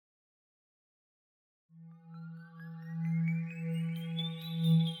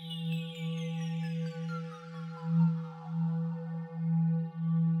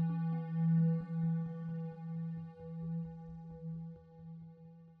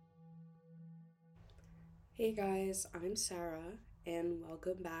Hey guys, I'm Sarah, and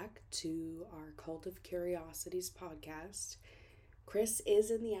welcome back to our Cult of Curiosities podcast. Chris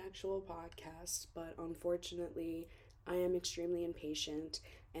is in the actual podcast, but unfortunately, I am extremely impatient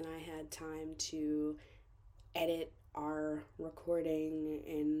and I had time to edit our recording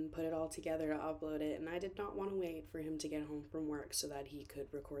and put it all together to upload it, and I did not want to wait for him to get home from work so that he could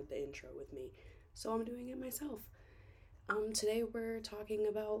record the intro with me. So I'm doing it myself. Today we're talking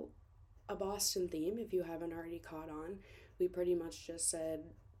about a Boston theme, if you haven't already caught on. We pretty much just said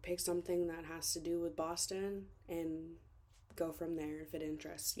pick something that has to do with Boston and go from there if it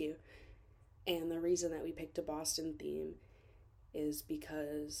interests you. And the reason that we picked a Boston theme is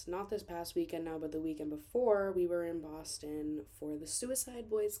because not this past weekend now, but the weekend before, we were in Boston for the Suicide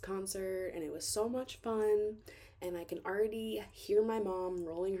Boys concert, and it was so much fun. And I can already hear my mom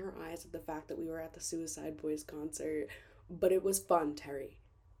rolling her eyes at the fact that we were at the Suicide Boys concert. But it was fun, Terry.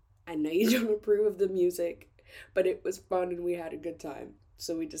 I know you don't approve of the music, but it was fun and we had a good time.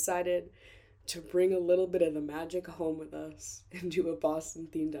 So we decided to bring a little bit of the magic home with us and do a Boston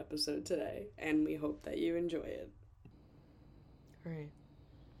themed episode today. And we hope that you enjoy it. Alright,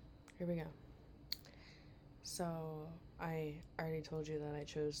 here we go. So, I already told you that I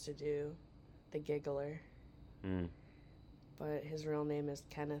chose to do the Giggler. But his real name is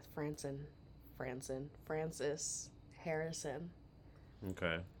Kenneth Francis Harrison.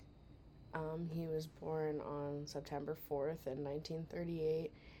 Okay. He was born on September 4th in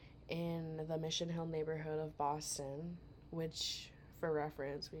 1938 in the Mission Hill neighborhood of Boston, which, for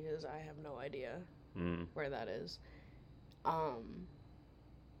reference, because I have no idea where that is,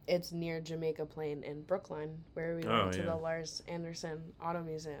 it's near Jamaica Plain in Brooklyn, where we went to the Lars Anderson Auto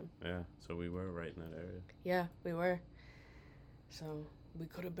Museum. Yeah, so we were right in that area. Yeah, we were. So we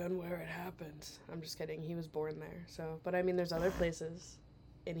could have been where it happened. I'm just kidding. He was born there. So, but I mean, there's other places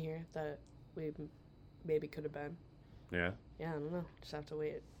in here that we maybe could have been. Yeah? Yeah, I don't know. Just have to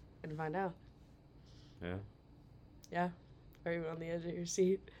wait and find out. Yeah? Yeah? Are you on the edge of your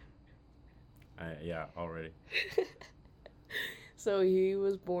seat? Yeah, already. So he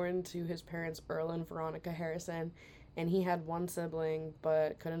was born to his parents, Earl and Veronica Harrison, and he had one sibling,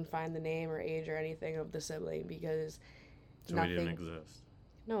 but couldn't find the name or age or anything of the sibling because So he didn't exist?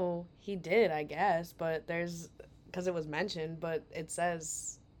 No, he did, I guess, but because it was mentioned, but it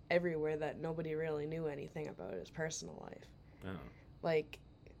says everywhere that nobody really knew anything about his personal life. Oh.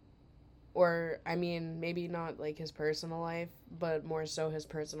 Maybe not, like, his personal life, but more so his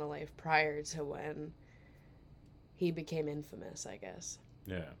personal life prior to when he became infamous, I guess.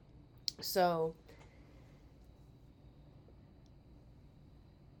 Yeah. So,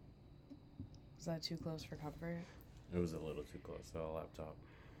 is that too close for comfort? It was a little too close to the laptop.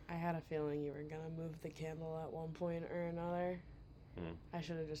 I had a feeling you were going to move the candle at one point or another. I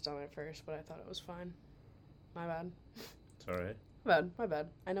should have just done it first, but I thought it was fine. My bad. It's alright. My bad.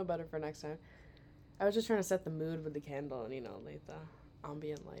 I know better for next time. I was just trying to set the mood with the candle and, like the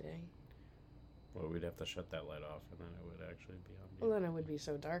ambient lighting. Well, we'd have to shut that light off, and then it would actually be on. Well, then it would be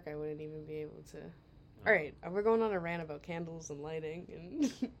so dark I wouldn't even be able to. Alright, we're going on a rant about candles and lighting,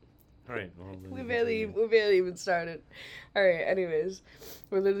 and Alright, well, we barely even started. Alright, anyways,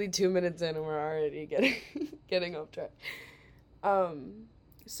 we're literally 2 minutes in and we're already getting off track.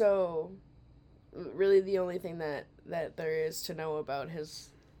 So, really the only thing that there is to know about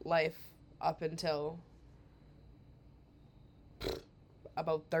his life up until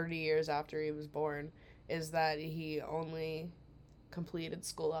about 30 years after he was born is that he only completed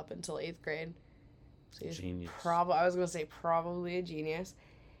school up until 8th grade. So he's genius. I was going to say probably a genius.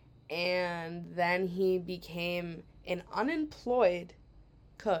 And then he became an unemployed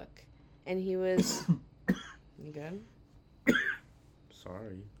cook. And he was... You good?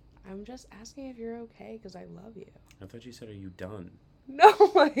 Sorry. I'm just asking if you're okay because I love you. I thought you said, are you done? No,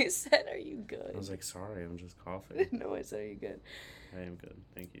 I said, are you good? I was like, sorry, I'm just coughing. No, I said, are you good? I am good,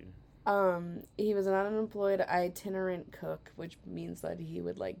 thank you. He was an unemployed itinerant cook, which means that he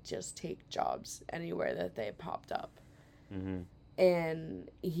would, just take jobs anywhere that they popped up. Mm-hmm.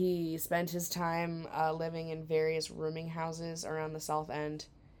 And he spent his time living in various rooming houses around the South End,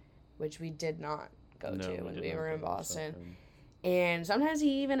 which we did not go to when we were in Boston. And sometimes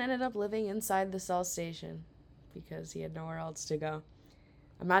he even ended up living inside the South Station because he had nowhere else to go.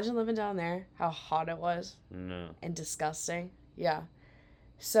 Imagine living down there, how hot it was. No. And disgusting. Yeah.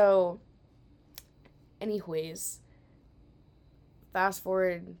 So, anyways, fast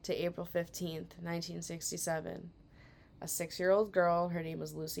forward to April 15th, 1967. A 6-year-old girl, her name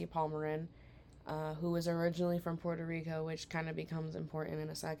was Lucy Palmerin, who was originally from Puerto Rico, which kind of becomes important in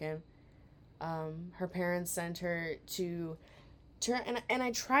a second. Her parents sent her to And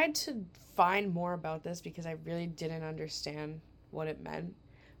I tried to find more about this because I really didn't understand what it meant.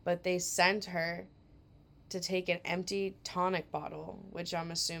 But they sent her to take an empty tonic bottle, which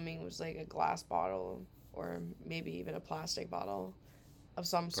I'm assuming was like a glass bottle or maybe even a plastic bottle of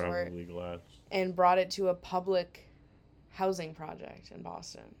some sort. Probably glass. And brought it to a public housing project in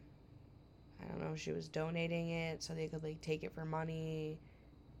Boston. I don't know if she was donating it so they could like take it for money.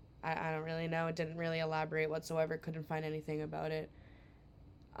 I don't really know. It didn't really elaborate whatsoever. Couldn't find anything about it.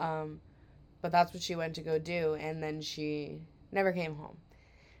 But that's what she went to go do, and then she never came home.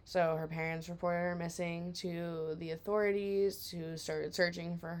 So her parents reported her missing to the authorities, who started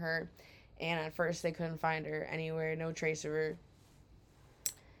searching for her. And at first they couldn't find her anywhere, no trace of her.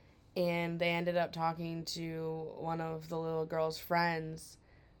 And they ended up talking to one of the little girl's friends,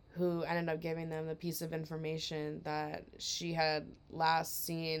 who ended up giving them the piece of information that she had last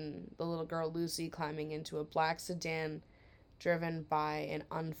seen the little girl Lucy climbing into a black sedan driven by an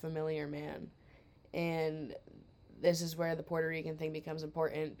unfamiliar man. And this is where the Puerto Rican thing becomes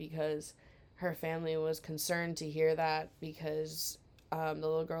important, because her family was concerned to hear that, because the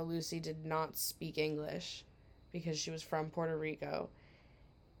little girl Lucy did not speak English because she was from Puerto Rico.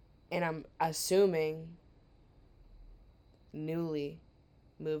 And I'm assuming newly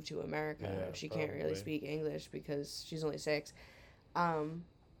moved to America. Yeah, she probably. Can't really speak English because she's only 6. And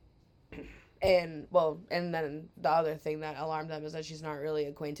then the other thing that alarmed them is that she's not really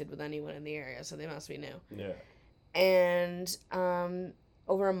acquainted with anyone in the area, so they must be new. Yeah. And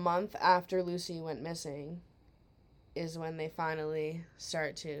over a month after Lucy went missing is when they finally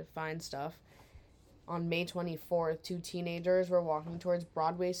start to find stuff. On May 24th, 2 teenagers were walking towards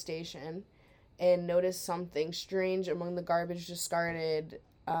Broadway Station and noticed something strange among the garbage discarded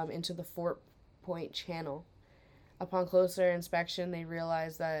into the Fort Point Channel. Upon closer inspection, they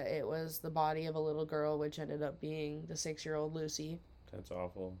realized that it was the body of a little girl, which ended up being the 6-year-old Lucy. That's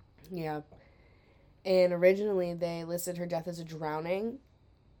awful. Yeah. And originally, they listed her death as a drowning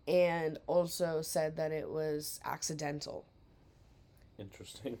and also said that it was accidental.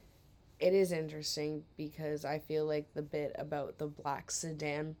 Interesting. It is interesting because I feel like the bit about the black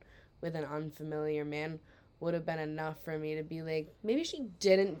sedan with an unfamiliar man would have been enough for me to be like, maybe she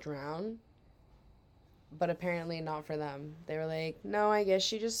didn't drown. But apparently not for them. They were like, no, I guess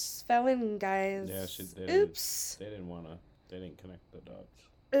she just fell in, guys. Yeah, Oops. They didn't connect the dots.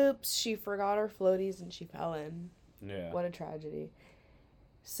 Oops, she forgot her floaties and she fell in. Yeah. What a tragedy.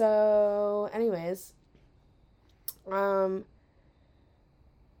 So, anyways,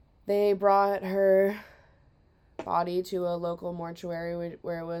 they brought her body to a local mortuary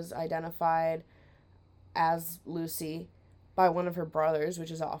where it was identified as Lucy by one of her brothers,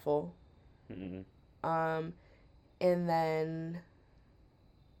 which is awful. Mm-hmm. And then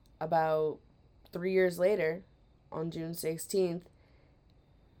about 3 years later, on June 16th,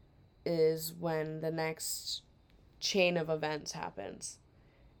 is when the next chain of events happens.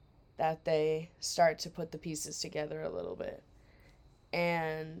 That they start to put the pieces together a little bit.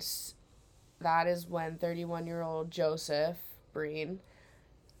 And that is when 31-year-old Joseph Breen,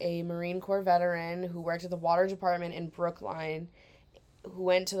 a Marine Corps veteran who worked at the water department in Brookline, who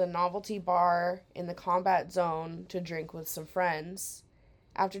went to the novelty bar in the combat zone to drink with some friends.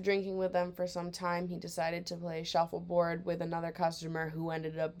 After drinking with them for some time, he decided to play shuffleboard with another customer who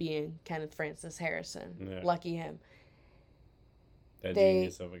ended up being Kenneth Francis Harrison. Yeah. Lucky him.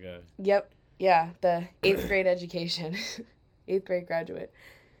 Genius of a guy. Yep. Yeah, the 8th grade education. 8th grade graduate.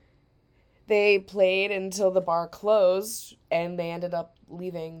 They played until the bar closed, and they ended up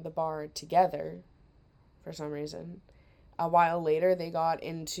leaving the bar together for some reason. A while later, they got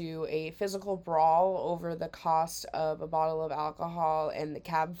into a physical brawl over the cost of a bottle of alcohol and the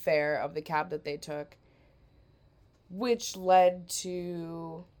cab fare of the cab that they took, which led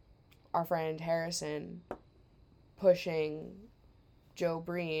to our friend Harrison pushing Joe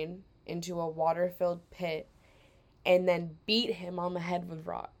Breen into a water-filled pit and then beat him on the head with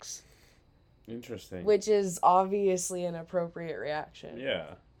rocks. Interesting. Which is obviously an appropriate reaction. Yeah.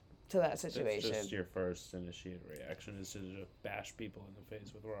 To that situation. That's just your first initiated reaction, is to just bash people in the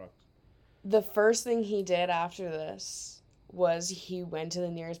face with rocks. The first thing he did after this was he went to the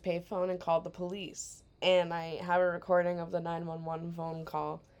nearest payphone and called the police. And I have a recording of the 911 phone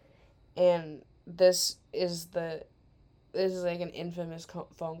call. And this is like an infamous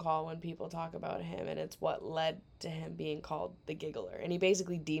phone call when people talk about him, and it's what led to him being called the Giggler. And he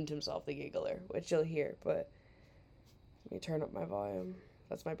basically deemed himself the Giggler, which you'll hear, but let me turn up my volume.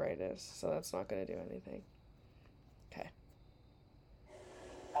 That's my brightness, so that's not going to do anything. Okay.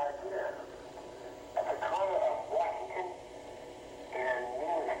 At the corner of Washington and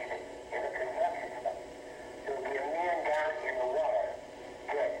New Street in a construction site, there will be a man down in the water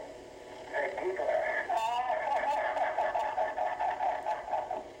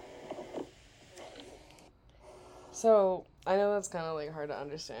So, I know that's kind of, like, hard to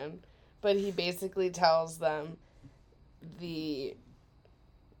understand, but he basically tells them the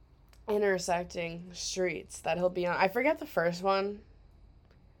intersecting streets that he'll be on. I forget the first one,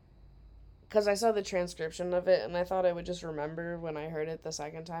 because I saw the transcription of it, and I thought I would just remember when I heard it the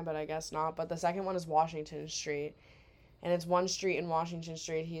second time, but I guess not. But the second one is Washington Street, and it's one street in Washington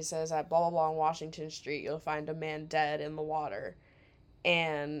Street. He says, at blah, blah, blah on Washington Street, you'll find a man dead in the water.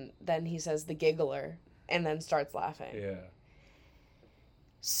 And then he says, the Giggler, and then starts laughing. Yeah.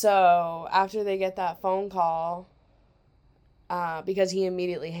 So, after they get that phone call, because he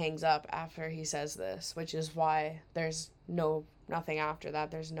immediately hangs up after he says this, which is why there's nothing after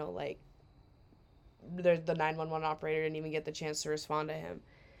that. There's no, like, the 911 operator didn't even get the chance to respond to him.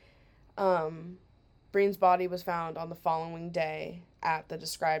 Breen's body was found on the following day at the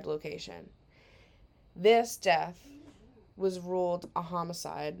described location. This death was ruled a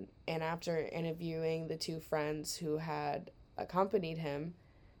homicide, and after interviewing the two friends who had accompanied him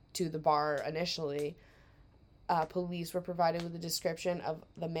to the bar initially, police were provided with a description of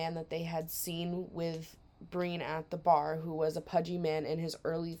the man that they had seen with Breen at the bar, who was a pudgy man in his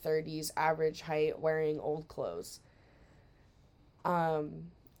early 30s, average height, wearing old clothes.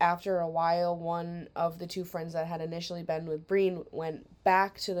 After a while, one of the two friends that had initially been with Breen went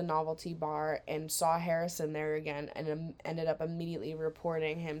back to the novelty bar and saw Harrison there again, and ended up immediately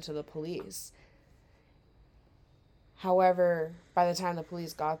reporting him to the police. However, by the time the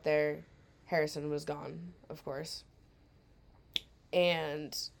police got there, Harrison was gone, of course.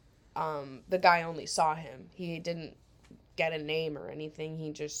 And the guy only saw him. He didn't get a name or anything.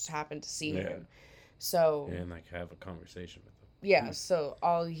 He just happened to see him. So, and, like, have a conversation with him. Yeah, so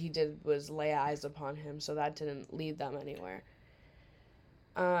all he did was lay eyes upon him, so that didn't lead them anywhere.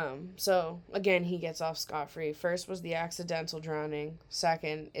 So, again, he gets off scot-free. First was the accidental drowning.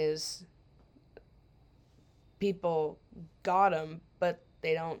 Second is people got him, but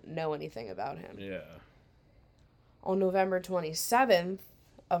they don't know anything about him. Yeah. On November 27th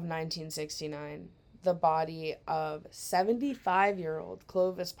of 1969, the body of 75-year-old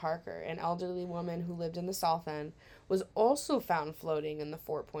Clovis Parker, an elderly woman who lived in the South End, was also found floating in the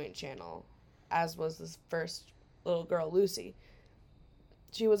Fort Point Channel, as was this first little girl, Lucy.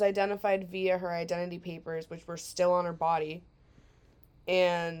 She was identified via her identity papers, which were still on her body,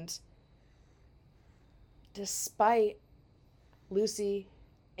 and despite Lucy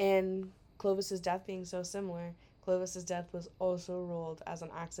and Clovis's death being so similar, Clovis's death was also ruled as an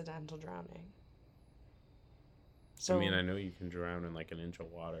accidental drowning. So, I mean, I know you can drown in, like, an inch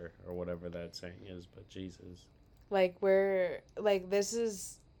of water, or whatever that saying is, but Jesus. Like, we're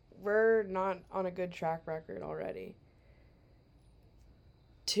not on a good track record already.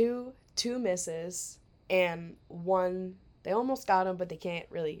 Two misses, and one, they almost got him, but they can't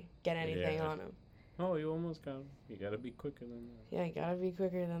really get anything on him. Oh, you almost got him. You gotta be quicker than that. Yeah, you gotta be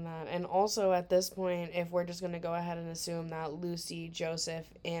quicker than that. And also, at this point, if we're just gonna go ahead and assume that Lucy, Joseph,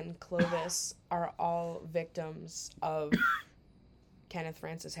 and Clovis are all victims of Kenneth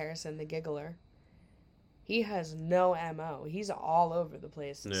Francis Harrison, the Giggler, he has no MO. He's all over the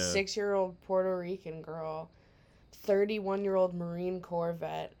place. Yeah. 6-year-old Puerto Rican girl, 31-year-old Marine Corps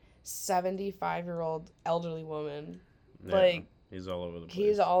vet, 75-year-old elderly woman. Yeah, like, he's all over the place.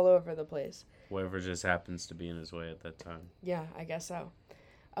 He's all over the place. Whoever just happens to be in his way at that time. Yeah, I guess so.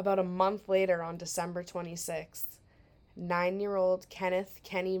 About a month later, on December 26th, 9-year-old Kenneth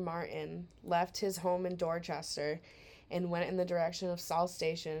Kenny Martin left his home in Dorchester and went in the direction of South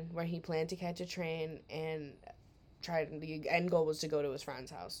Station, where he planned to catch a train and the end goal was to go to his friend's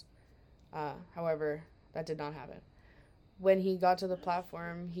house. However, that did not happen. When he got to the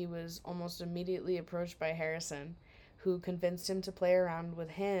platform, he was almost immediately approached by Harrison, who convinced him to play around with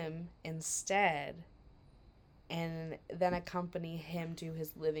him instead, and then accompany him to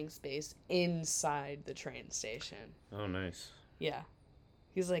his living space inside the train station. Oh, nice. Yeah.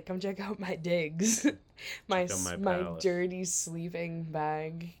 He's like, come check out my digs. my dirty sleeping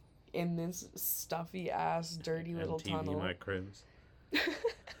bag in this stuffy-ass, dirty little tunnel. My cribs.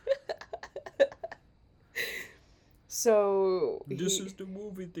 So... This is the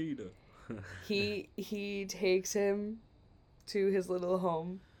movie theater. he takes him to his little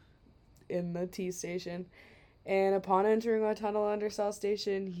home in the T station, and upon entering a tunnel under South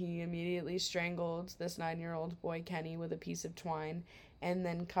Station, he immediately strangled this 9-year-old boy Kenny with a piece of twine, and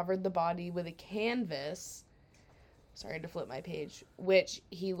then covered the body with a canvas, sorry to flip my page, which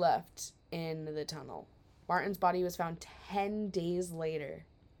he left in the tunnel. Martin's body was found 10 days later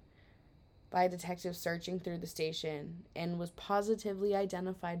by a detective searching through the station, and was positively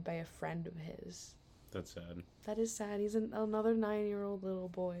identified by a friend of his. That's sad. That is sad. He's another 9-year-old little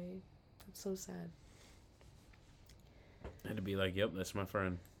boy. That's so sad. Had to be like, yep, that's my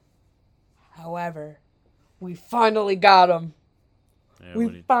friend. However, we finally got him. Yeah,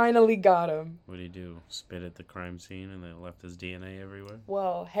 we finally got him. What did he do? Spit at the crime scene and then left his DNA everywhere?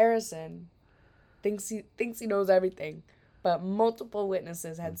 Well, Harrison thinks he knows everything, but multiple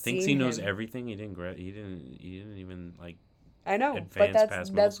witnesses had seen him. Thinks he knows everything? He didn't even, like, I know, but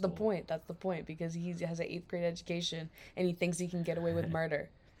that's the point. That's the point, because he has an 8th grade education and he thinks he can get away with murder.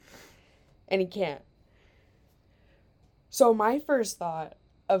 And he can't. So my first thought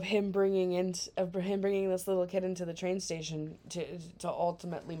of him bringing this little kid into the train station to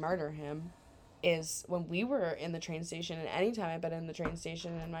ultimately murder him is when we were in the train station, and anytime I've been in the train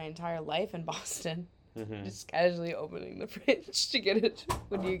station in my entire life in Boston, just casually opening the fridge to get it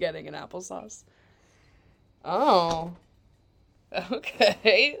when you're getting an applesauce. Oh.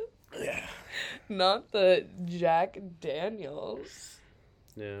 Okay. Yeah. Not the Jack Daniels.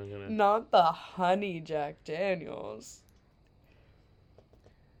 Yeah, I'm gonna... Not the honey Jack Daniels.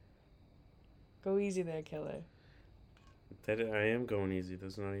 Go easy there, killer. I am going easy.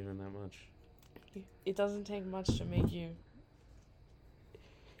 There's not even that much. It doesn't take much to make you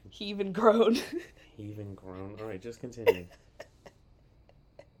heave and groan. Heave and groan? Alright, just continue.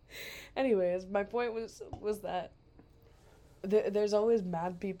 Anyways, my point was that there's always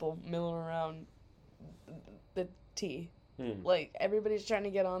mad people milling around the T. Like, everybody's trying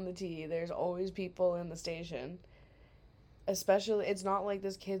to get on the T. There's always people in the station. Especially, it's not like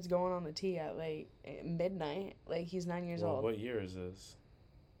this kid's going on the T at, like, midnight. Like, he's 9 years old. What year is this?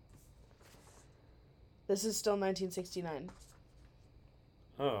 This is still 1969.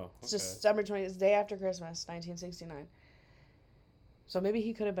 Oh, okay. It's December 20th. It's the day after Christmas, 1969. So maybe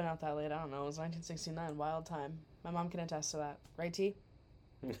he could have been out that late. I don't know. It was 1969. Wild time. My mom can attest to that. Right, T?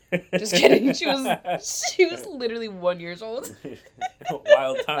 Just kidding. She was literally 1 year old.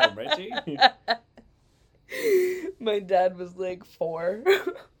 Wild time, right, T? My dad was like 4,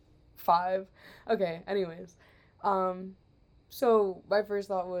 5. Okay, anyways. So my first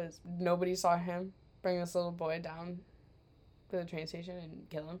thought was nobody saw him bring this little boy down to the train station and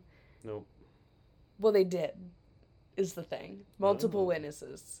kill him. Nope. Well, they did, is the thing. Multiple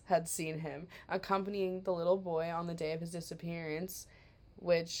witnesses had seen him accompanying the little boy on the day of his disappearance,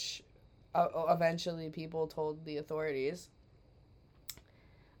 which eventually people told the authorities.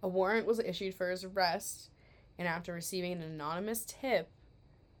 A warrant was issued for his arrest, and after receiving an anonymous tip,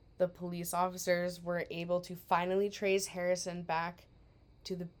 the police officers were able to finally trace Harrison back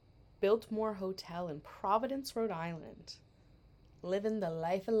to the Biltmore Hotel in Providence, Rhode Island. Living the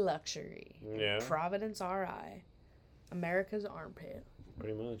life of luxury. Yeah. Providence, RI. America's armpit.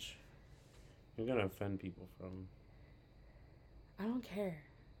 Pretty much. You're gonna offend people from... I don't care.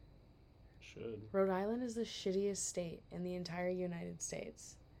 Should. Rhode Island is the shittiest state in the entire United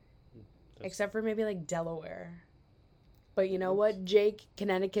States. Except for maybe, like, Delaware. But you know what? Jake,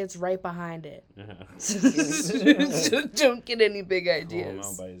 Connecticut's right behind it. So don't get any big ideas.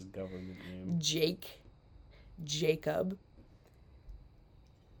 Call him out by his government name. Jacob.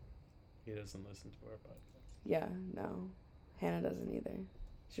 He doesn't listen to our podcast. Yeah, no. Hannah doesn't either.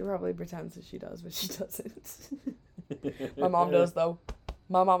 She probably pretends that she does, but she doesn't. My mom does, though.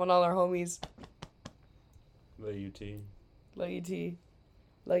 My mom and all her homies. Love you, T. Love you, T.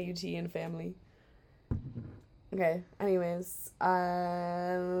 Love you, T and family. Okay, anyways. They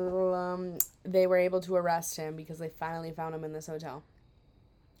were able to arrest him because they finally found him in this hotel.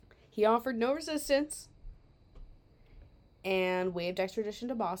 He offered no resistance and waived extradition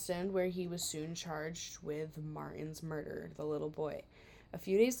to Boston, where he was soon charged with Martin's murder, the little boy. A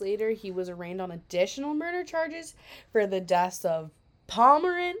few days later, he was arraigned on additional murder charges for the deaths of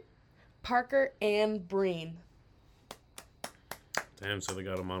Palmerin, Parker, and Breen. Damn, so they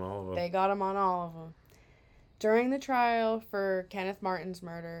got him on all of them. They got him on all of them. During the trial for Kenneth Martin's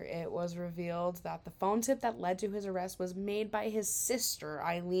murder, it was revealed that the phone tip that led to his arrest was made by his sister,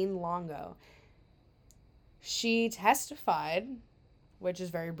 Eileen Longo. She testified, which is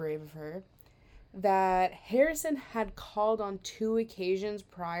very brave of her, that Harrison had called on 2 occasions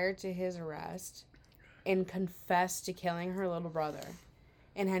prior to his arrest and confessed to killing her little brother,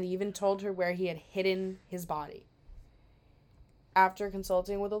 and had even told her where he had hidden his body. After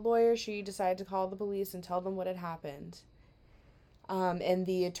consulting with a lawyer, she decided to call the police and tell them what had happened. And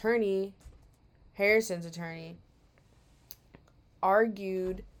the attorney, Harrison's attorney,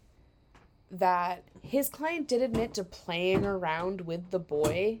 argued that his client did admit to playing around with the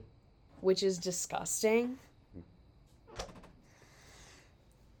boy, which is disgusting.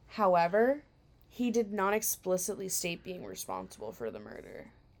 However, he did not explicitly state being responsible for the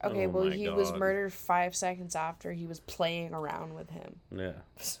murder. Okay, well, he was murdered 5 seconds after he was playing around with him. Yeah.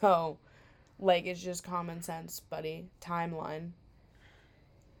 So, Like, it's just common sense, buddy. Timeline.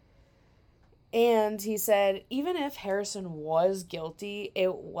 And he said, even if Harrison was guilty,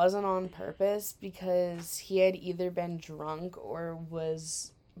 it wasn't on purpose because he had either been drunk or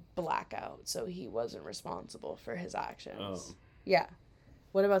was blackout, so he wasn't responsible for his actions. Oh. Yeah.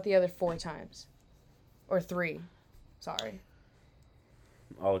 What about the other 4 times? Or 3. Sorry.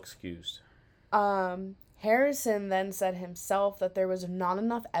 All excused. Harrison then said himself that there was not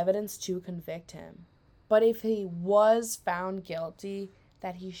enough evidence to convict him. But if he was found guilty,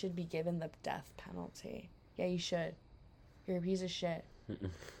 that he should be given the death penalty. Yeah, you should. You're a piece of shit.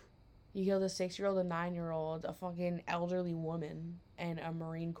 You killed a 6-year-old, a 9-year-old, a fucking elderly woman, and a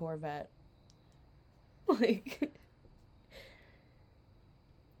Marine Corps vet. Like...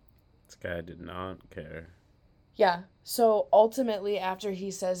 This guy did not care. Yeah, so ultimately, after he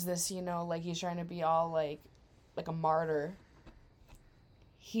says this, you know, like, he's trying to be all, like a martyr,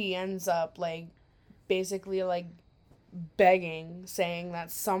 he ends up, like, basically, like, begging, saying that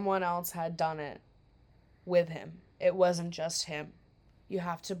someone else had done it with him. It wasn't just him. You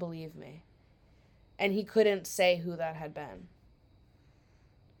have to believe me. And he couldn't say who that had been.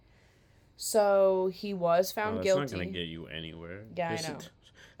 So he was found guilty. It's not going to get you anywhere. Yeah, I know.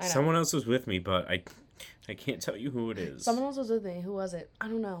 Someone else was with me, but I can't tell you who it is. Someone else was with me. Who was it? I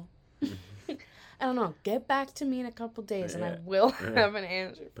don't know. I don't know. Get back to me in a couple days, and I will have an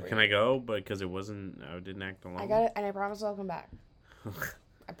answer for But can I go? Because I didn't act alone. I got it, and I promise I'll come back.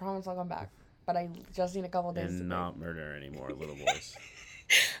 I promise I'll come back. But I just need a couple days. And not murder any more little boys.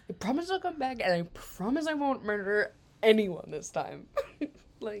 I promise I'll come back, and I promise I won't murder anyone this time.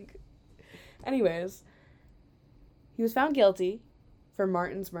 Like, anyways, he was found guilty for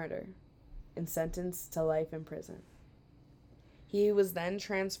Martin's murder and sentenced to life in prison. He was then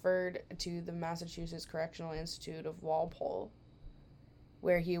transferred to the Massachusetts Correctional Institute of Walpole,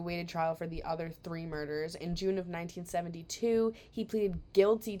 where he awaited trial for the other 3 murders. In June of 1972, he pleaded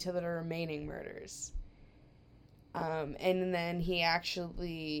guilty to the remaining murders. And then he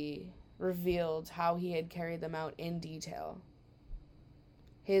actually revealed how he had carried them out in detail.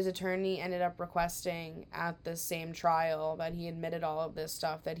 His attorney ended up requesting at the same trial that he admitted all of this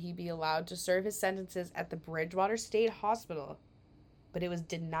stuff, that he be allowed to serve his sentences at the Bridgewater State Hospital. But it was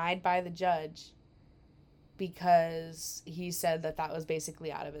denied by the judge because he said that that was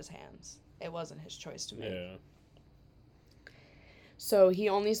basically out of his hands. It wasn't his choice to make. Yeah. So he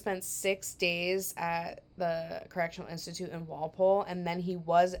only spent 6 days at the Correctional Institute in Walpole, and then he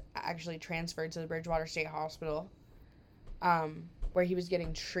was actually transferred to the Bridgewater State Hospital, where he was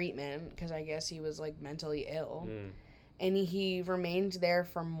getting treatment because I guess he was, like, mentally ill. And he remained there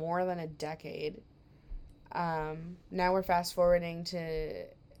for more than a decade. Now we're fast forwarding to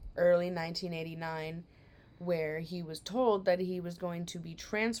early 1989, where he was told that he was going to be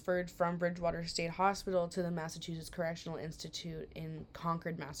transferred from Bridgewater State Hospital to the Massachusetts Correctional Institute in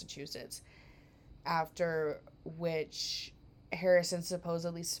Concord, Massachusetts, after which Harrison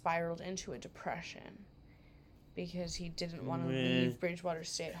supposedly spiraled into a depression because he didn't want to leave Bridgewater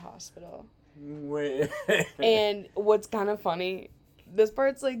State Hospital. And what's kind of funny, this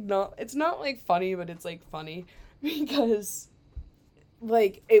part's, like, it's not, like, funny, but it's, like, funny, because,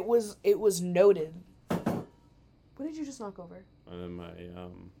 like, it was noted. What did you just knock over? My,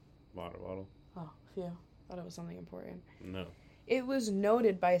 water bottle. Oh, phew. Thought it was something important. No. It was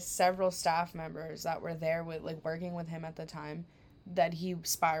noted by several staff members that were there with, like, working with him at the time, that he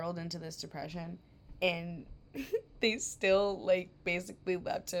spiraled into this depression, and they still, like, basically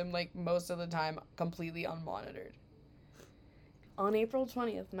left him, like, most of the time completely unmonitored. On April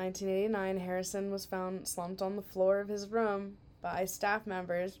 20th, 1989, Harrison was found slumped on the floor of his room by staff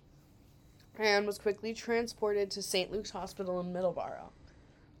members and was quickly transported to St. Luke's Hospital in Middleborough,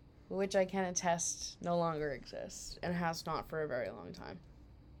 which I can attest no longer exists and has not for a very long time.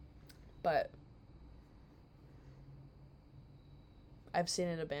 But I've seen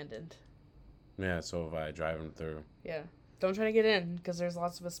it abandoned. Yeah, so if I drive him through. Yeah. Don't try to get in because there's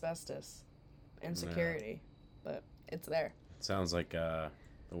lots of asbestos and security, but it's there. Sounds like the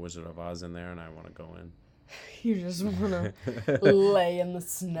Wizard of Oz in there, and I want to go in. You just want to lay in the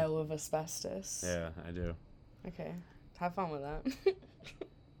snow of asbestos. Yeah, I do. Okay. Have fun with that.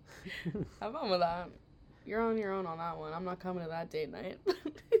 Have fun with that. You're on your own on that one. I'm not coming to that date night.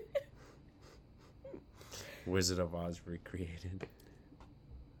 Wizard of Oz recreated.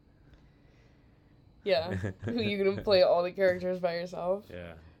 Yeah. You're going to play all the characters by yourself?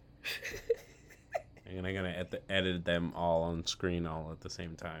 Yeah. And I'm going to edit them all on screen all at the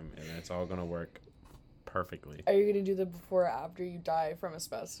same time, and it's all going to work perfectly. Are you going to do the before or after you die from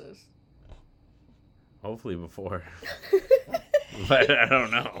asbestos? Hopefully before. But I don't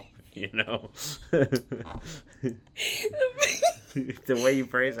know. You know? The way you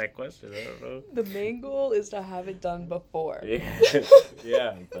phrase that question, I don't know. The main goal is to have it done before. Yeah,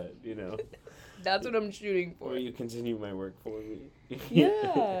 yeah, but, you know. That's what I'm shooting for. Will you continue my work for me?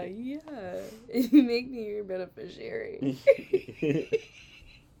 Yeah. You make me your beneficiary.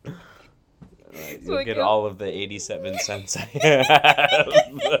 You'll get all of the 87 cents I have.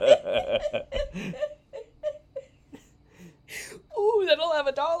 Ooh, then I'll have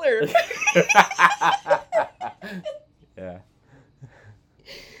 $1. Yeah.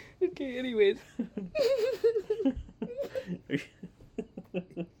 Okay, anyways.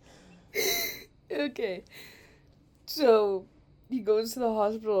 Okay. So, he goes to the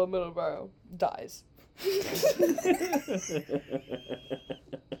hospital in Middleborough, dies.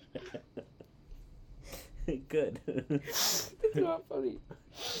 Good. It's not funny.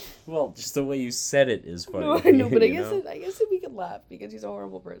 Well, just the way you said it is funny. No, I know, but I guess we can laugh because he's a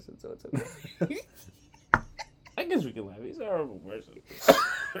horrible person, so it's okay. I guess we can laugh. He's a horrible person.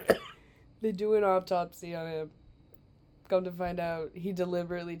 They do an autopsy on him. Come to find out, he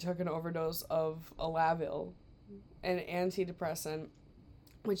deliberately took an overdose of Elavil, an antidepressant,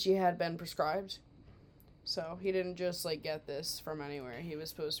 which he had been prescribed. So he didn't just get this from anywhere. He was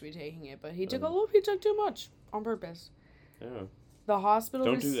supposed to be taking it, but he took too much on purpose. Yeah. The hospital.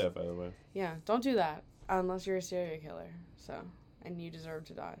 Don't do that, by the way. Yeah, don't do that unless you're a serial killer. So, and you deserve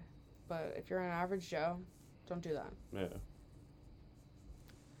to die. But if you're an average Joe, don't do that. Yeah.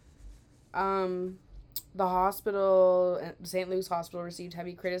 The hospital, St. Luke's Hospital, received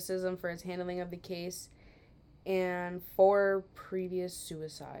heavy criticism for its handling of the case and 4 previous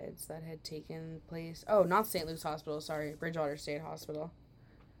suicides that had taken place. Oh, not St. Luke's Hospital, sorry. Bridgewater State Hospital.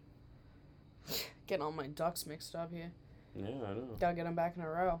 Getting all my ducks mixed up here. Yeah, I know. Gotta get them back in a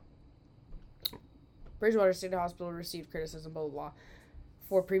row. Bridgewater State Hospital received criticism, blah, blah, blah,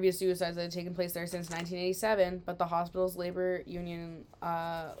 for previous suicides that had taken place there since 1987, but the hospital's labor union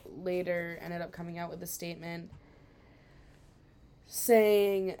later ended up coming out with a statement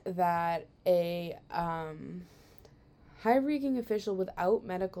saying that a high-ranking official without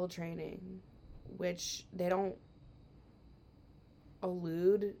medical training, which they don't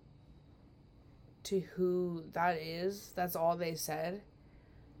allude to who that is, that's all they said,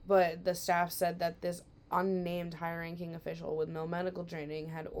 but the staff said that this unnamed high-ranking official with no medical training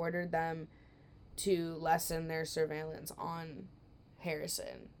had ordered them to lessen their surveillance on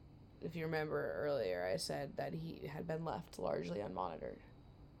Harrison. If you remember earlier, I said that he had been left largely unmonitored.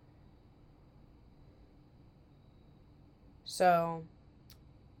 So,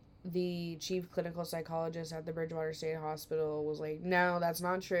 the chief clinical psychologist at the Bridgewater State Hospital was like, no, that's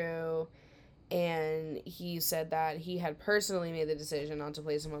not true. And he said that he had personally made the decision not to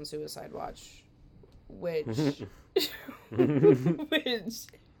place him on suicide watch. Which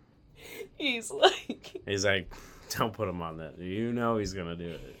he's like, don't put him on that. You know he's gonna do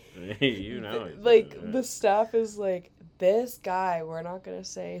it. You know he's the staff is like, this guy, we're not gonna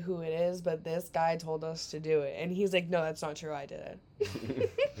say who it is, but this guy told us to do it. And he's like, no, that's not true, I did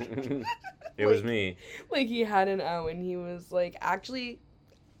it. It was me. He had an out and he was like, actually,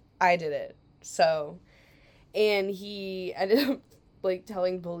 I did it. So, and he ended up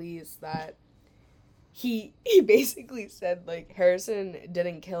telling police that he basically said Harrison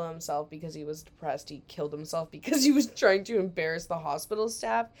didn't kill himself because he was depressed. He killed himself because he was trying to embarrass the hospital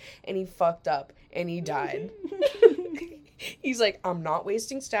staff and he fucked up and he died. He's like, I'm not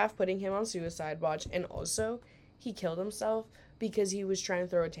wasting staff putting him on suicide watch. And also, he killed himself because he was trying to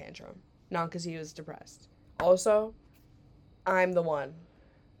throw a tantrum, not because he was depressed. Also, I'm the one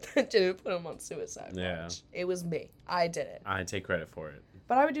that didn't put him on suicide watch. It was me. I did it. I take credit for it.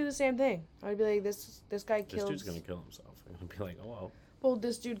 But I would do the same thing. I would be like, this guy killed... This dude's gonna kill himself. And I'd be like, oh, well. Well,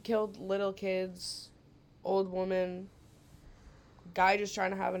 this dude killed little kids, old woman, guy just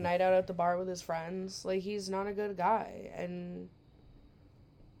trying to have a night out at the bar with his friends. He's not a good guy. And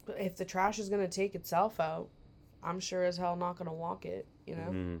if the trash is gonna take itself out, I'm sure as hell not gonna walk it, you know?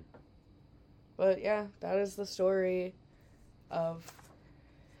 Mm-hmm. But yeah, that is the story of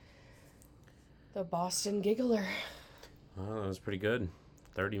the Boston Giggler. Oh, that was pretty good.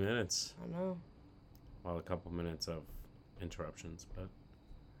 30 minutes. I know. Well, a couple minutes of interruptions, but...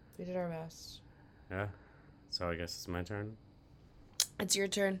 We did our best. Yeah. So I guess it's my turn. It's your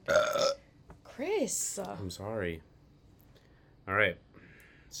turn. Chris. I'm sorry. All right.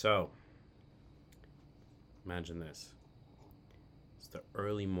 So, imagine this. It's the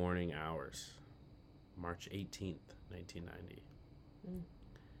early morning hours. March 18th, 1990.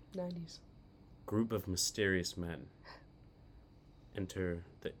 90s. Group of mysterious men enter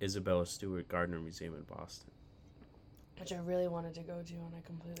the Isabella Stewart Gardner Museum in Boston. Which I really wanted to go to and I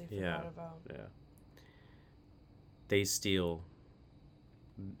completely forgot about. Yeah. They steal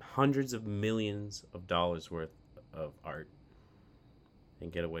hundreds of millions of dollars worth of art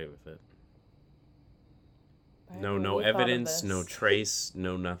and get away with it. No evidence, no trace,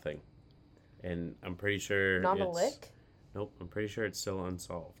 no nothing. And I'm pretty sure Not a lick? Nope, I'm pretty sure it's still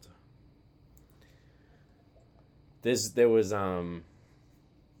unsolved. There was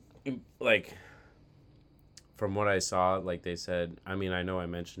like, from what I saw, like they said, I mean, I know I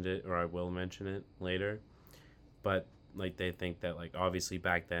mentioned it, or I will mention it later, but like they think that, like, obviously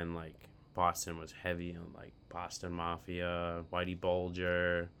back then, like, Boston was heavy on like Boston Mafia, Whitey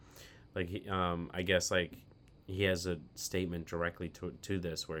Bulger, like I guess like he has a statement directly to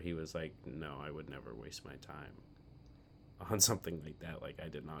this where he was like, no, I would never waste my time on something like that. Like, I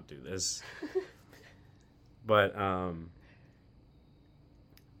did not do this. But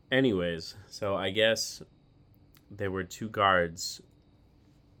anyways, so I guess there were 2 guards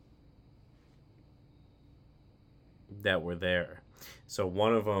that were there. So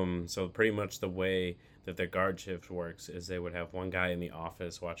one of them, so pretty much the way that their guard shift works is they would have one guy in the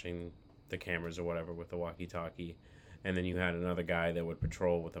office watching the cameras or whatever with the walkie-talkie, and then you had another guy that would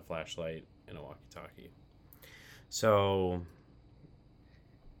patrol with a flashlight and a walkie-talkie. So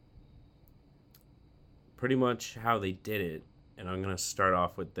pretty much how they did it, and I'm going to start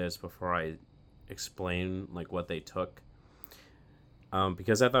off with this before I explain like what they took,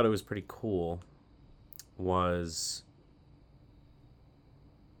 because I thought it was pretty cool, was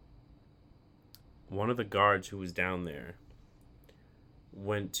one of the guards who was down there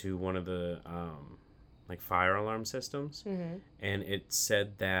went to one of the like fire alarm systems, and it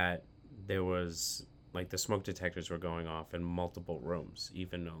said that there was like the smoke detectors were going off in multiple rooms,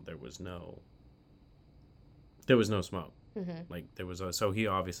 even though there was no smoke. Like there was so he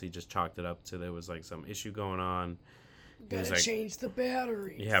obviously just chalked it up to there was like some issue going on. Gotta change the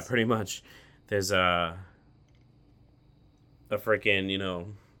batteries. Yeah, pretty much. There's a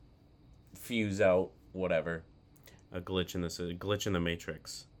freaking, fuse out, whatever, a glitch in the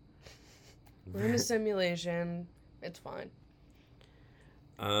matrix. We're in a simulation. It's fine.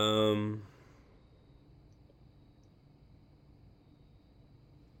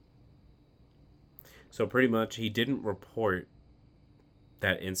 So pretty much he didn't report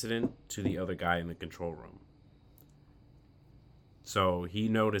that incident to the other guy in the control room. So he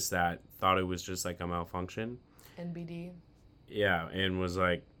noticed that, thought it was just like a malfunction. NBD. Yeah, and was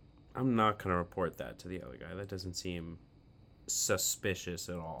like, I'm not going to report that to the other guy. That doesn't seem suspicious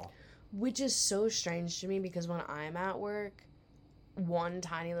at all. Which is so strange to me because when I'm at work, one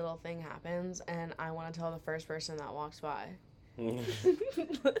tiny little thing happens and I want to tell the first person that walks by.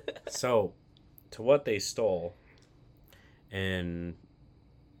 So, to what they stole, and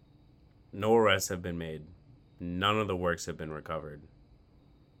no arrests have been made. None of the works have been recovered.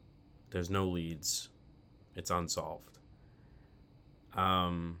 There's no leads. It's unsolved.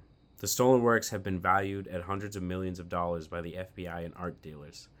 The stolen works have been valued at hundreds of millions of dollars by the FBI and art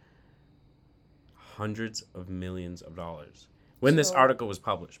dealers. Hundreds of millions of dollars. When this article was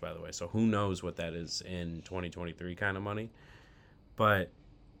published, by the way, so who knows what that is in 2023 kind of money. But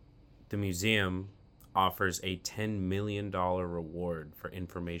the museum offers a $10 million reward for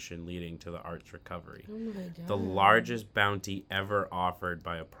information leading to the art's recovery. Oh my God. The largest bounty ever offered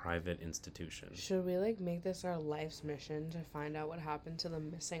by a private institution. Should we make this our life's mission to find out what happened to the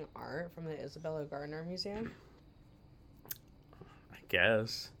missing art from the Isabella Gardner Museum? I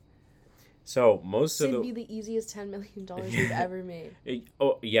guess. So most of It'd be the easiest $10 million we've ever made. It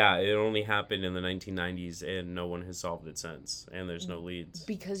only happened in the 1990s, and no one has solved it since, and there's no leads.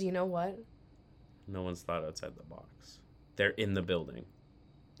 Because you know what? No one's thought outside the box. They're in the building.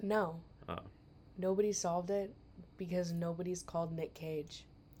 No. Oh. Nobody solved it because nobody's called Nick Cage.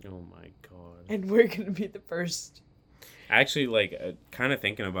 Oh my God. And we're going to be the first. Actually, kind of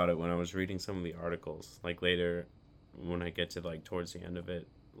thinking about it when I was reading some of the articles, later when I get to, towards the end of it,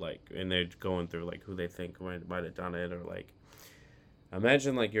 and they're going through, who they think might have done it, or,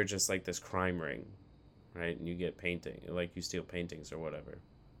 imagine, you're just, this crime ring, right? And you get painting, you steal paintings or whatever.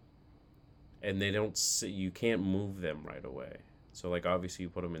 And they don't you can't move them right away. So, obviously you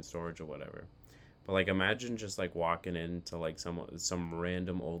put them in storage or whatever. But, imagine just, walking into, some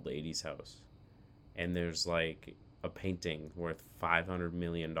random old lady's house. And there's, a painting worth $500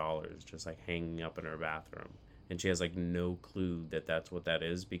 million just, hanging up in her bathroom. And she has, no clue that that's what that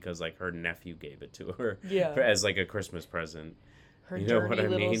is because, her nephew gave it to her. Yeah. As, a Christmas present. Her you know dirty what I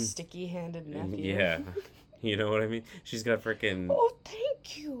little mean? sticky-handed nephew. Yeah. You know what I mean? She's got freaking. Oh,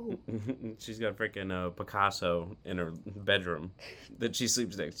 thank you. She's got freaking Picasso in her bedroom that she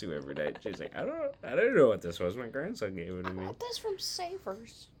sleeps next to every night. She's like, I don't know what this was. My grandson gave it to me. I got this from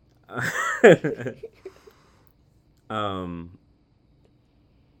Savers.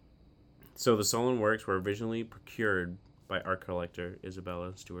 So the stolen works were originally procured by art collector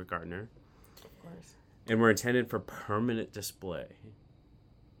Isabella Stewart Gardner. Of course. And were intended for permanent display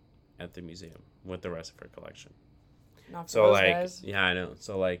at the museum with the rest of her collection. Not for So, those like, guys. yeah, I know.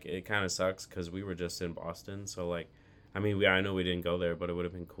 So, like, it kind of sucks because we were just in Boston. So, like, I mean, I know we didn't go there, but it would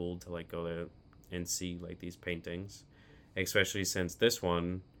have been cool to, like, go there and see, like, these paintings. Especially since this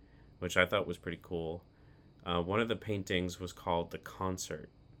one, which I thought was pretty cool, one of the paintings was called The Concert.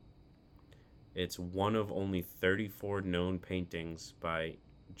 It's one of only 34 known paintings by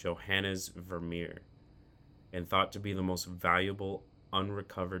Johannes Vermeer and thought to be the most valuable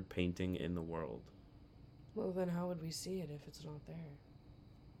unrecovered painting in the world. Well, then how would we see it if it's not there?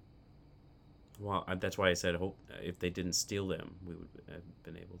 Well, that's why I said hope if they didn't steal them, we would have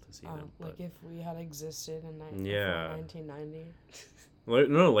been able to see them. Like if we had existed in 1990. Well,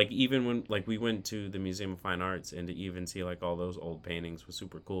 no, like even when like we went to the Museum of Fine Arts and to even see like all those old paintings was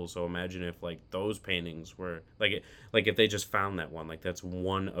super cool. So imagine if like those paintings were like if they just found that one, like that's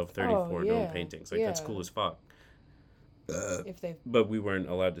one of 34 known paintings. Like that's cool as fuck. If they, but we weren't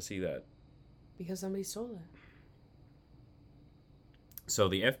allowed to see that because somebody stole it. So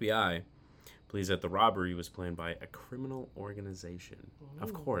the FBI believes that the robbery was planned by a criminal organization. Ooh.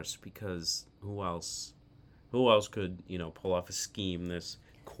 Of course, because who else could, pull off a scheme this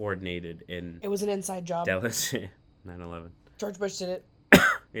coordinated in... It was an inside job. 9/11. George Bush did it.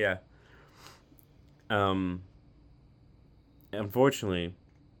 Yeah. Unfortunately,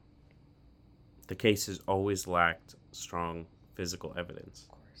 the case has always lacked strong physical evidence.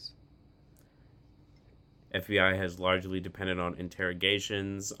 Of course. FBI has largely depended on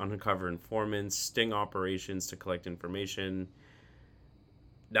interrogations, undercover informants, sting operations to collect information.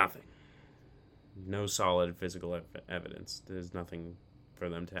 Nothing. No solid physical evidence. There's nothing for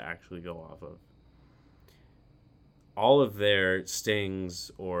them to actually go off of. All of their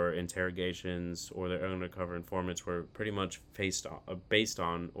stings or interrogations or their undercover informants were pretty much based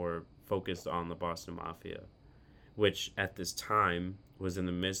on or focused on the Boston Mafia, which at this time was in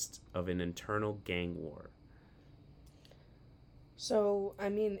the midst of an internal gang war. So, I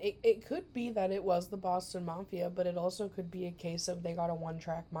mean, it could be that it was the Boston Mafia, but it also could be a case of they got a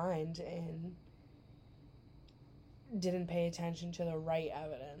one-track mind and didn't pay attention to the right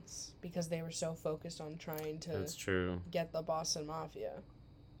evidence because they were so focused on trying to That's true. Get the Boston Mafia.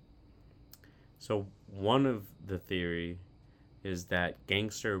 So one of the theory is that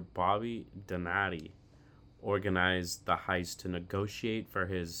gangster Bobby Donati organized the heist to negotiate for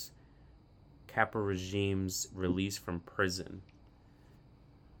his Kappa regime's release from prison.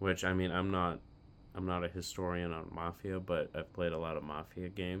 Which, I mean, I'm not a historian on mafia, but I've played a lot of mafia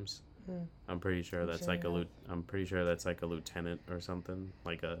games. I'm pretty sure that's I'm pretty sure that's like a lieutenant or something,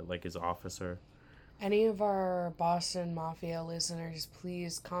 like his officer. Any of our Boston Mafia listeners,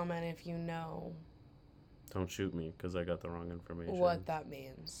 please comment if you know. Don't shoot me because I got the wrong information. What that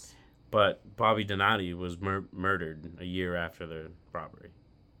means. But Bobby Donati was murdered a year after the robbery.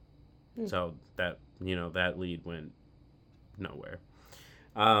 So that lead went nowhere.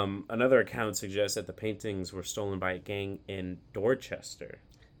 Another account suggests that the paintings were stolen by a gang in Dorchester.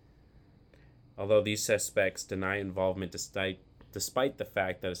 Although these suspects deny involvement despite the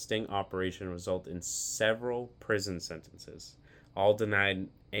fact that a sting operation resulted in several prison sentences, all denied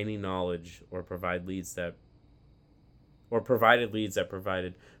any knowledge or provided leads that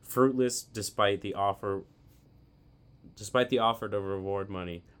provided fruitless despite the offer to reward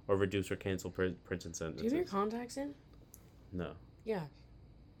money or reduce or cancel prison sentences. Do you have your contacts in? No. Yeah.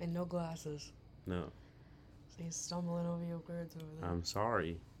 And no glasses. No. So you're stumbling over your words over there. I'm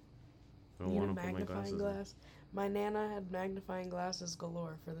sorry. I don't want to put my glasses glass. My Nana had magnifying glasses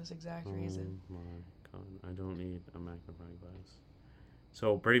galore for this exact reason. Oh my god. I don't need a magnifying glass.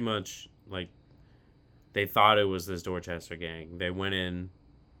 So pretty much, like, they thought it was this Dorchester gang. They went in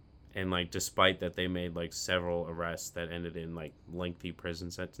and, like, despite that they made, like, several arrests that ended in, like, lengthy prison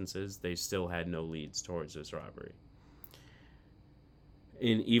sentences, they still had no leads towards this robbery.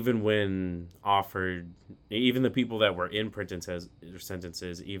 And even the people that were in prison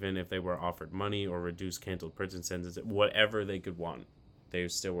sentences, even if they were offered money or reduced canceled prison sentences, whatever they could want, they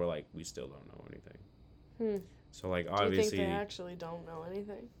still were like, we still don't know anything. So, like, obviously... Do you think they actually don't know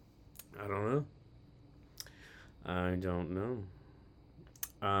anything? I don't know.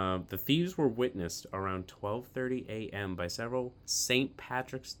 The thieves were witnessed around 12:30 a.m. by several St.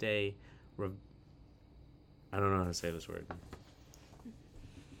 Patrick's Day I don't know how to say this word.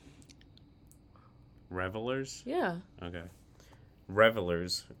 Revelers? Yeah. Okay.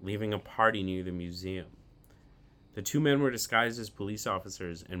 Revelers leaving a party near the museum. The two men were disguised as police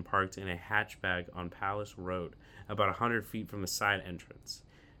officers and parked in a hatchback on Palace Road, about 100 feet from the side entrance.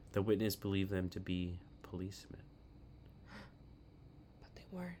 The witness believed them to be policemen. But they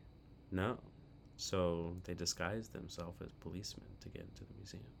weren't. No. So they disguised themselves as policemen to get into the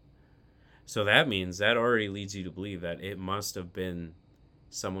museum. So that means that already leads you to believe that it must have been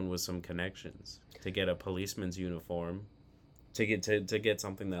someone with some connections to get a policeman's uniform, to get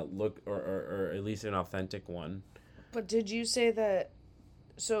something that looked, or at least an authentic one. But did you say that?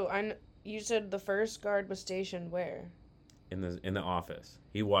 So you said the first guard was stationed where? In the office.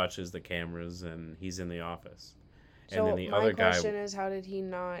 He watches the cameras and he's in the office. So and then the my other guy. question is, how did he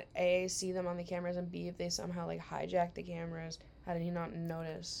not A, see them on the cameras, and B, if they somehow like hijacked the cameras, how did he not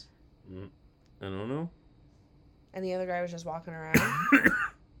notice? I don't know. And the other guy was just walking around.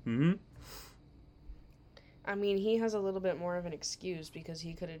 Mm-hmm. I mean, he has a little bit more of an excuse because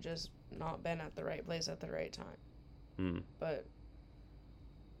he could have just not been at the right place at the right time. But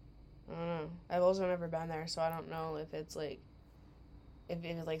I don't know. I've also never been there, so I don't know if it's like, if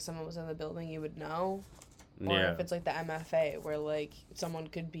it's like someone was in the building, you would know, or if it's like the MFA where like someone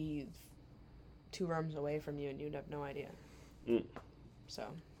could be 2 rooms away from you and you'd have no idea. So.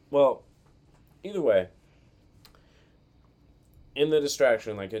 Well, either way, in the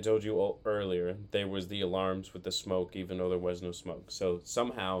distraction, like I told you earlier, there was the alarms with the smoke, even though there was no smoke. So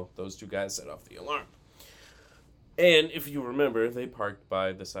somehow those 2 guys set off the alarm. And if you remember, they parked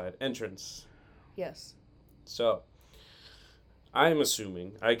by the side entrance. Yes. So, I'm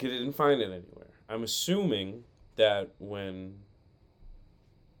assuming, I didn't find it anywhere. I'm assuming that when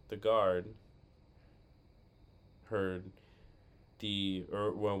the guard heard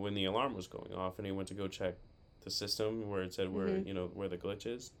when the alarm was going off and he went to go check the system where it said where the glitch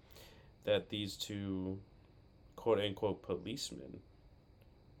is, that these 2 quote unquote policemen,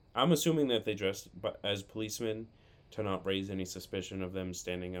 I'm assuming that they dressed as policemen to not raise any suspicion of them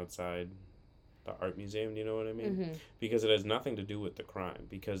standing outside the art museum, you know what I mean? Because it has nothing to do with the crime,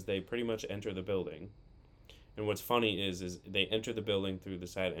 because they pretty much enter the building. And what's funny is they enter the building through the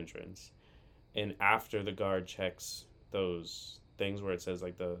side entrance, and after the guard checks those things where it says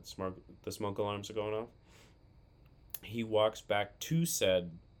like the smoke alarms are going off, he walks back to said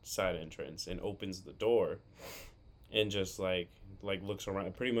side entrance and opens the door and just like looks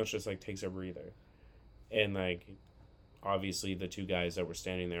around, pretty much just like takes a breather. And like obviously the 2 guys that were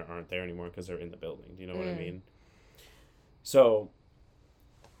standing there aren't there anymore because they're in the building. Do you know what I mean? So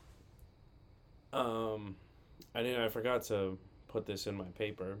I forgot to put this in my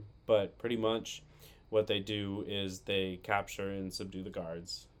paper, but pretty much what they do is they capture and subdue the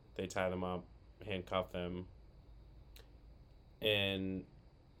guards. They tie them up, handcuff them, and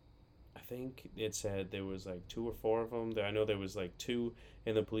I think it said there was like 2 or 4 of them. I know there was like 2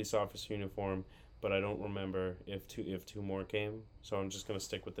 in the police officer uniform, but I don't remember if two more came. So I'm just gonna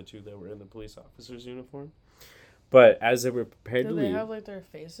stick with the 2 that were in the police officer's uniform. But as they were prepared to leave, do they have like their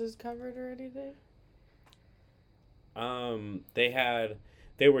faces covered or anything?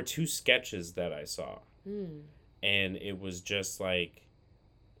 There were 2 sketches that I saw, and it was just like,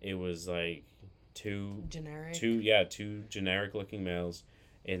 2 generic, 2 generic looking males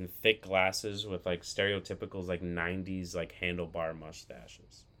in thick glasses with like stereotypical like 90s like handlebar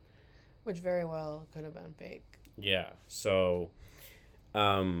mustaches, which very well could have been fake. Yeah. So,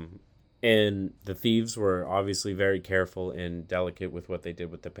 and the thieves were obviously very careful and delicate with what they did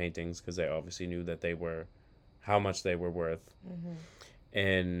with the paintings, because they obviously knew that how much they were worth.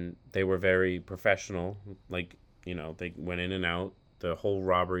 And they were very professional. Like, they went in and out. The whole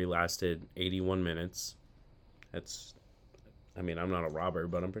robbery lasted 81 minutes. I'm not a robber,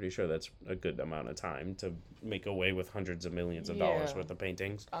 but I'm pretty sure that's a good amount of time to make away with hundreds of millions of dollars worth of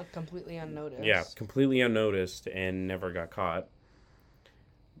paintings. Completely unnoticed. Yeah, completely unnoticed and never got caught.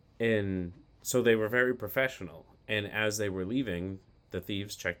 And so they were very professional. And as they were leaving, the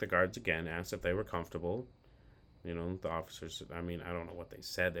thieves checked the guards again, asked if they were comfortable. The officers, I don't know what they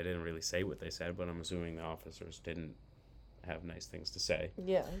said. They didn't really say what they said, but I'm assuming the officers didn't have nice things to say.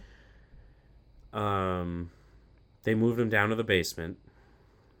 Yeah. They moved them down to the basement,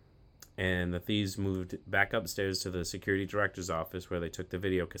 and the thieves moved back upstairs to the security director's office, where they took the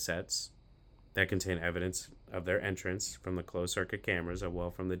video cassettes that contain evidence of their entrance from the closed-circuit cameras, as well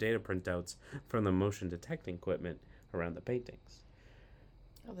from the data printouts from the motion detecting equipment around the paintings.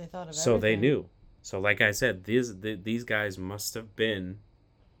 Oh, they thought of everything. So they knew. So like I said, these guys must have been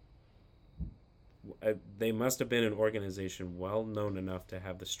they must have been an organization well known enough to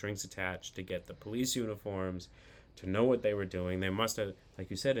have the strings attached to get the police uniforms, to know what they were doing. They must have, like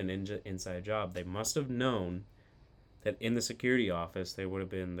you said, an inside job. They must have known that in the security office there would have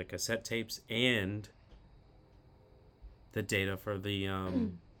been the cassette tapes and the data for the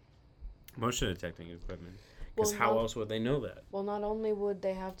motion detecting equipment. Because how else would they know that? Well, not only would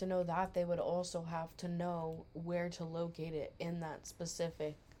they have to know that, they would also have to know where to locate it in that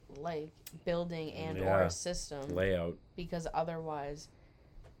specific, like, building and or system. Layout. Because otherwise,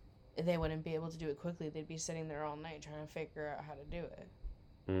 they wouldn't be able to do it quickly. They'd be sitting there all night trying to figure out how to do it.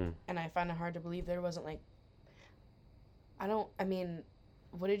 And I find it hard to believe there wasn't, like...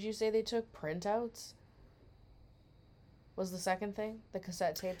 what did you say they took? Printouts? Was the second thing? The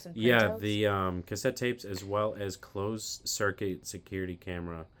cassette tapes and printouts? Yeah, the cassette tapes as well as closed-circuit security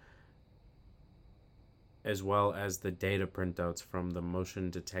camera, as well as the data printouts from the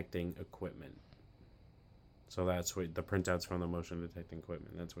motion-detecting equipment. So that's what the printouts from the motion-detecting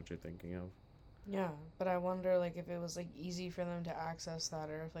equipment. That's what you're thinking of. Yeah, but I wonder, like, if it was, like, easy for them to access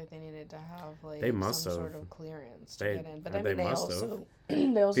that, or if, like, they needed to have, like, they must some have. Sort of clearance to get in. But, I they mean,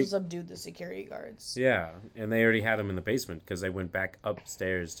 they also subdued the security guards. Yeah, and they already had them in the basement because they went back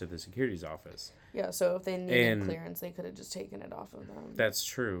upstairs to the security's office. Yeah, so if they needed clearance, they could have just taken it off of them. That's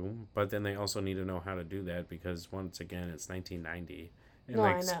true, but then they also need to know how to do that because, once again, it's 1990.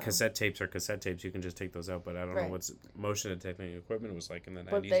 And cassette tapes are cassette tapes. You can just take those out, but I don't know what's motion detecting equipment was like in the 90s.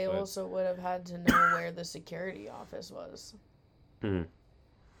 But they also would have had to know where the security office was.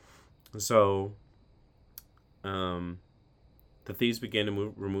 So, the thieves began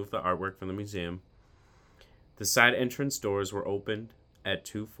to remove the artwork from the museum. The side entrance doors were opened at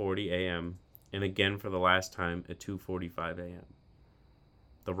 2:40 a.m. and again for the last time at 2:45 a.m.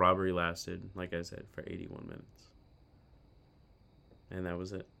 The robbery lasted, like I said, for 81 minutes. And that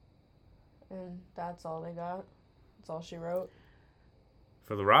was it. And that's all they got? That's all she wrote?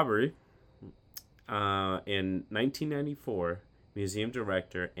 For the robbery, in 1994, museum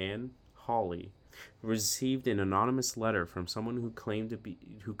director Anne Hawley received an anonymous letter from someone who claimed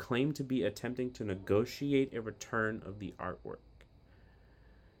to be attempting to negotiate a return of the artwork.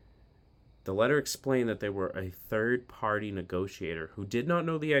 The letter explained that they were a third-party negotiator who did not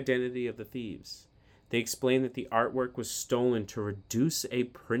know the identity of the thieves. They explained that the artwork was stolen to reduce a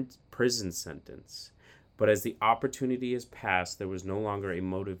prison sentence, but as the opportunity has passed, there was no longer a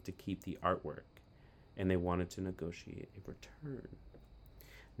motive to keep the artwork, and they wanted to negotiate a return.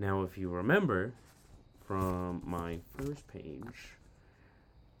 Now, if you remember from my first page,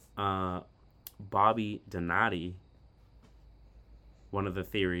 Bobby Donati, one of the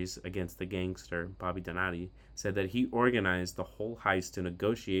theories against the gangster, Bobby Donati, said that he organized the whole heist to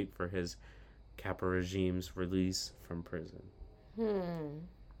negotiate for his Kappa regime's release from prison.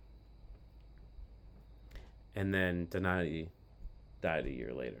 And then Donati died a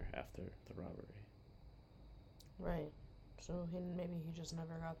year later after the robbery. Right. So maybe he just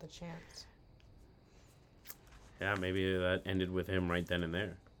never got the chance. Yeah, maybe that ended with him right then and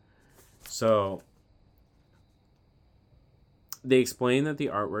there. So they explained that the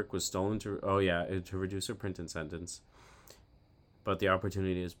artwork was stolen to reduce a printing sentence. But the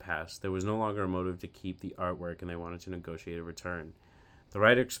opportunity has passed. There was no longer a motive to keep the artwork, and they wanted to negotiate a return. The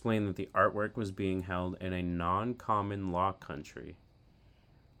writer explained that the artwork was being held in a non-common law country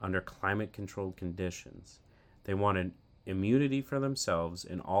under climate-controlled conditions. They wanted immunity for themselves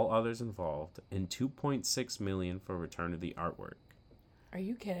and all others involved, and $2.6 million for return of the artwork. Are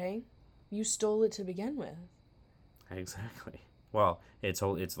you kidding? You stole it to begin with. Exactly. Well, it's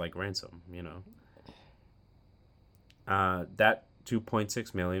like ransom, you know. That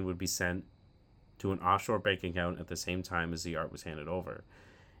 $2.6 million would be sent to an offshore bank account at the same time as the art was handed over.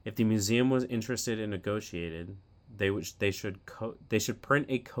 If the museum was interested in negotiating, they should print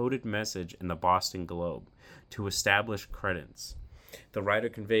a coded message in the Boston Globe to establish credence. The writer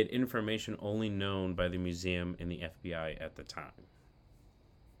conveyed information only known by the museum and the FBI at the time.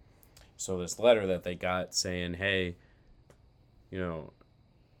 So this letter that they got saying, hey, you know,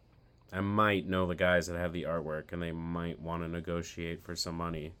 I might know the guys that have the artwork, and they might want to negotiate for some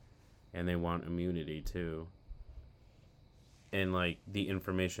money, and they want immunity too. And like the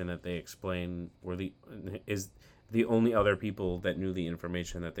information that they explain is the only other people that knew the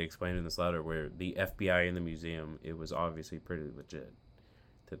information that they explained in this letter were the FBI and the museum. It was obviously pretty legit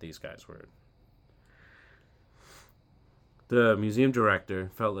that these guys were. The museum director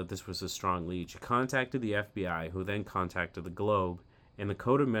felt that this was a strong lead. She contacted the FBI, who then contacted the Globe, and the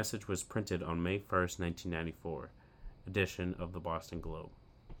coded message was printed on May 1st, 1994, edition of the Boston Globe.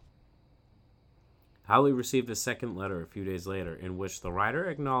 Howley received a second letter a few days later in which the writer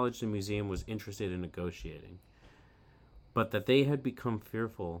acknowledged the museum was interested in negotiating, but that they had become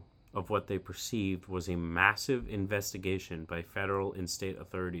fearful of what they perceived was a massive investigation by federal and state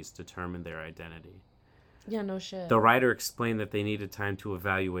authorities to determine their identity. Yeah, no shit. The writer explained that they needed time to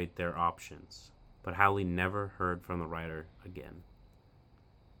evaluate their options, but Howley never heard from the writer again.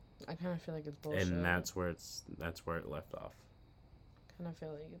 I kind of feel like it's bullshit. And that's where it left off. I kind of feel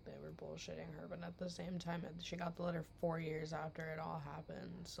like they were bullshitting her, but at the same time, she got the letter 4 years after it all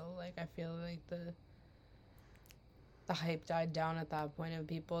happened. So, like, I feel like the hype died down at that point of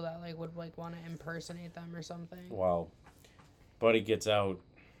people that, like, would, like, want to impersonate them or something. Well, Buddy gets out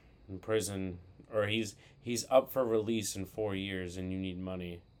in prison, or he's up for release in 4 years, and you need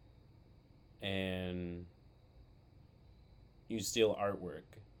money. And you steal artwork.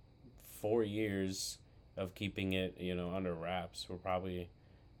 4 years of keeping it, under wraps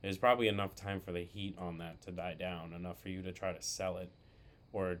there's probably enough time for the heat on that to die down, enough for you to try to sell it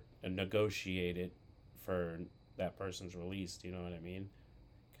or negotiate it for that person's release. Do you know what I mean?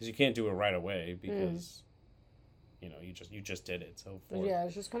 Because you can't do it right away because you just did it. So yeah,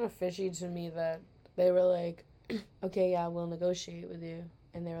 it's just kind of fishy to me that they were like, okay, yeah, we'll negotiate with you,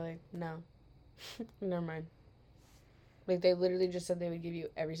 and they were like, no, never mind. Like, they literally just said they would give you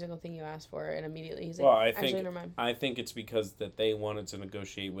every single thing you asked for, and immediately he's like, actually, never mind. I think it's because that they wanted to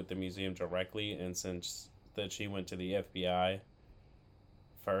negotiate with the museum directly, and since that she went to the FBI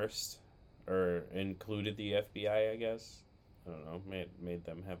first, or included the FBI, I guess. I don't know, made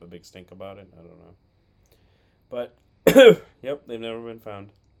them have a big stink about it. I don't know. But, yep, they've never been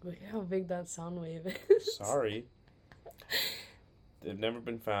found. Look at how big that sound wave is. Sorry. They've never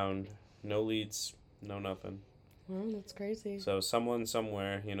been found. No leads, no nothing. Well, that's crazy. So someone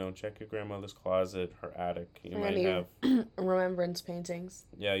somewhere, check your grandmother's closet, her attic. You might have remembrance paintings.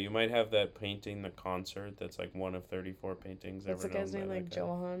 Yeah, you might have that painting, the concert. That's like one of 34 paintings ever known. What's the guy's name? Like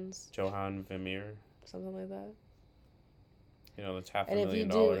Johann Vermeer. Something like that. That's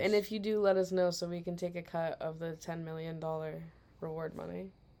 $500,000. And if you do, let us know so we can take a cut of the $10 million reward money.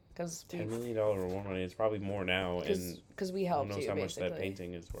 Because $10 million reward money. It's probably more now. Because we helped you. Who knows how much that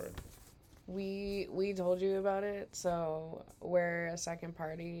painting is worth? We told you about it, so we're a second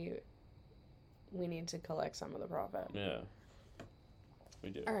party. We need to collect some of the profit. Yeah, we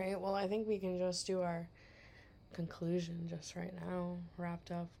do. All right, well, I think we can just do our conclusion just right now,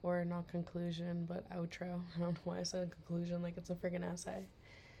 wrapped up, or not conclusion, but outro. I don't know why I said conclusion like it's a friggin' essay.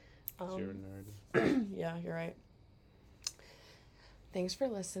 You're a nerd. Yeah, you're right. Thanks for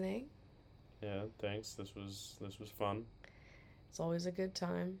listening. Yeah, thanks. This was fun. It's always a good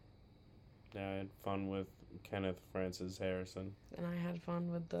time. Yeah, I had fun with Kenneth Francis Harrison. And I had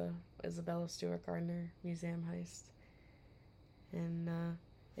fun with the Isabella Stewart Gardner Museum heist. And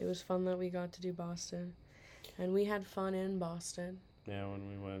it was fun that we got to do Boston. And we had fun in Boston. Yeah, when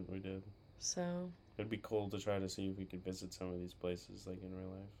we went, we did. So. It'd be cool to try to see if we could visit some of these places, like, in real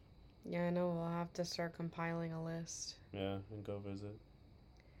life. Yeah, I know. We'll have to start compiling a list. Yeah, and go visit.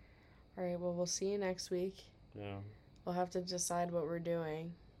 All right, well, we'll see you next week. Yeah. We'll have to decide what we're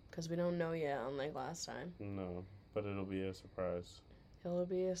doing. Because we don't know yet, unlike last time. No, but it'll be a surprise. It'll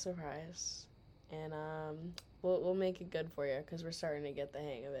be a surprise. And we'll make it good for you, because we're starting to get the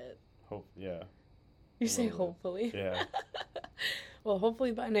hang of it. Yeah. You say hopefully? Yeah. Well,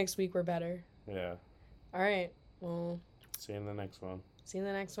 hopefully by next week we're better. Yeah. All right. Well. See you in the next one. See you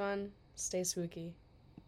in the next one. Stay spooky.